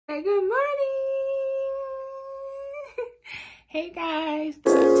Good morning. Hey guys.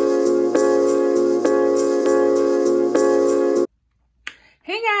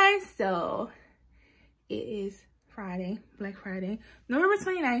 Hey guys, so it is Friday, Black Friday, November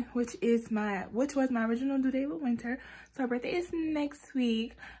 29th, which was my original due date with Winter. So her birthday is next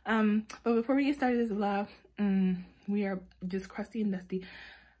week. But before we get started this vlog, we are just crusty and dusty.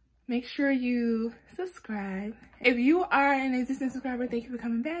 Make sure you subscribe. If you are an existing subscriber, thank you for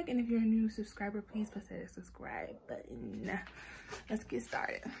coming back. And if you're a new subscriber, please press that subscribe button. Let's get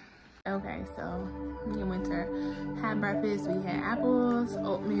started. Okay, so me and Winter had breakfast. We had apples,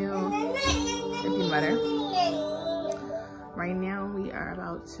 oatmeal, and peanut butter. Right now we are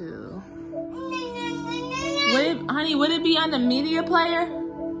about to... would it be on the media player?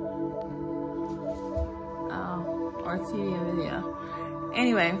 Oh, or TV and video.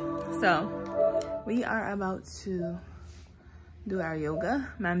 Anyway, so we are about to do our yoga.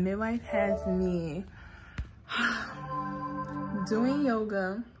 My midwife has me doing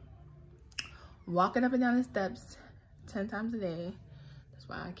yoga, walking up and down the steps 10 times a day. That's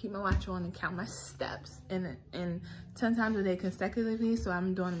why I keep my watch on and count my steps. And 10 times a day consecutively. So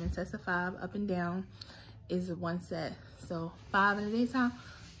I'm doing them in sets of 5 up and down is one set. So 5 in the daytime,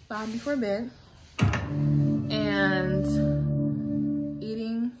 5 before bed. And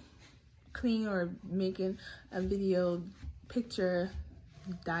eating clean or making a video picture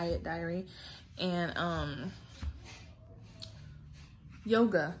diet diary and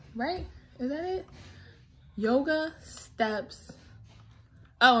yoga, right? Is that it? Yoga, steps.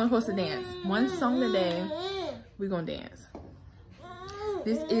 Oh, I'm supposed to dance. One song a day. We're gonna dance.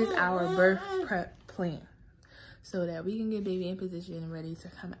 This is our birth prep plan so that we can get baby in position and ready to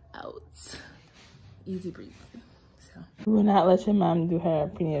come out. Easy breezy. So we will not let your mom do her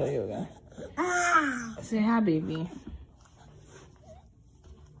prenatal yoga. Say hi, baby.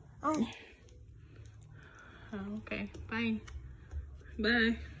 Oh, okay. Bye.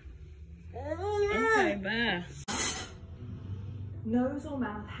 Bye. Okay, bye. Nose or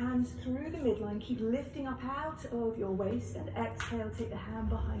mouth, hands through the midline. Keep lifting up out of your waist and exhale, take the hand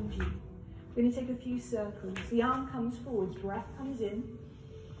behind you. We're going to take a few circles. The arm comes forwards, breath comes in.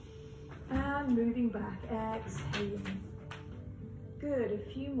 And moving back, exhaling. Good, a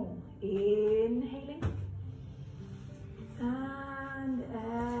few more. Inhaling. And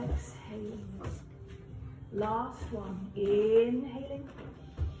exhaling. Last one, inhaling.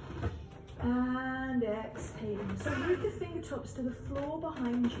 And exhaling. So root the fingertips to the floor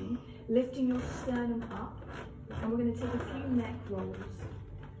behind you, lifting your sternum up. And we're going to take a few neck rolls.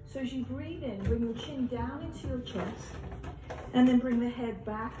 So as you breathe in, bring your chin down into your chest. And then bring the head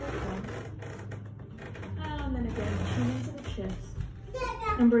back or front. And then again, chin into the chest.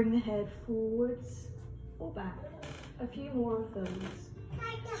 And bring the head forwards or back. A few more of those.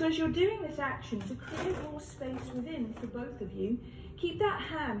 So as you're doing this action, to create more space within for both of you, keep that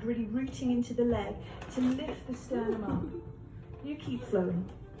hand really rooting into the leg to lift the sternum up. You keep flowing.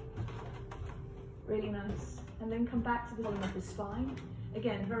 Really nice. And then come back to the bottom of the spine.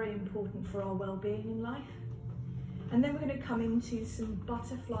 Again, very important for our well-being in life. And then we're going to come into some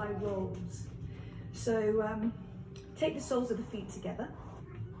butterfly rolls. So take the soles of the feet together.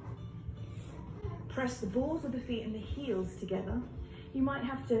 Press the balls of the feet and the heels together. You might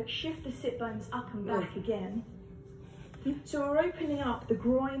have to shift the sit bones up and back again. So we're opening up the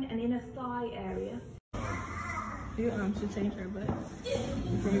groin and inner thigh area. Your arm should change her butt.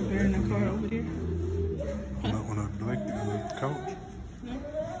 Before we in the car over there. I'm not gonna like the couch. No,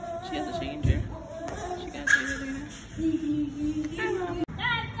 she has to change her. She got to change her later. Hi, Mom.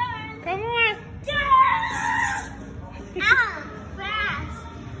 Come on.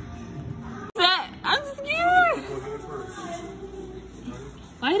 I'm scared.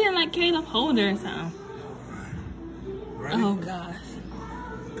 Why you didn't like Caleb hold her or something? Oh gosh.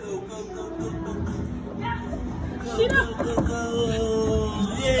 She don't.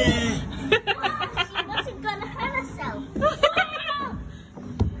 Yeah. She wasn't gonna hurt herself.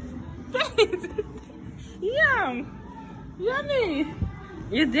 Yum. Yummy.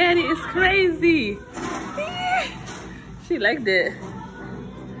 Your daddy is crazy. She liked it.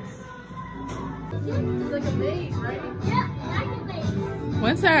 It's like a maze, right? Yeah, like a maze.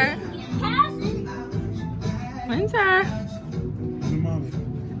 Winter. Winter. Mommy.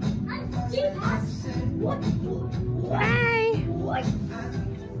 Hi.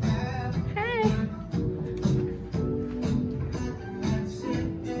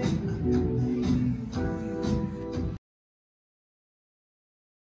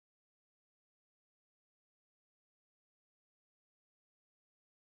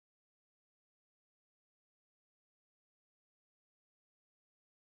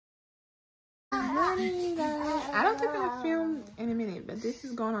 morning, guys. I don't think I filmed in a minute, but this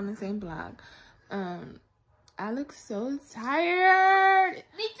is going on the same vlog. I look so tired.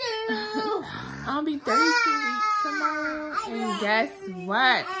 Me too. I'll be 32 weeks tomorrow, and guess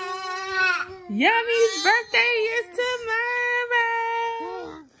what? Yummy's birthday is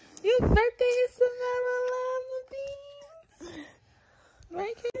tomorrow. Your birthday is tomorrow, love.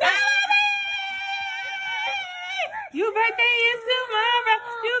 Right, kid? Your birthday is tomorrow.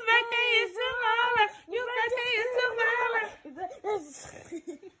 Your birthday is tomorrow. Your birthday is tomorrow.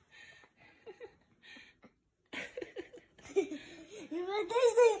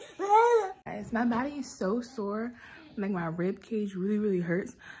 Guys, my body is so sore. Like my rib cage really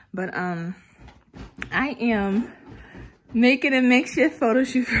hurts. But I am making a makeshift photo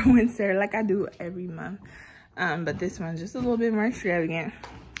shoot for winter like I do every month. But this one's just a little bit more extravagant.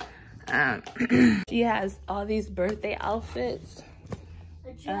 She has all these birthday outfits.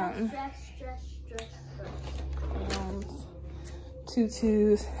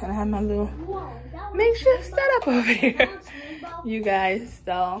 Tutus, and I have my little makeshift setup over here. You guys,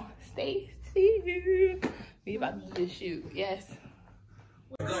 so stay tuned. We about to do the shoot, yes.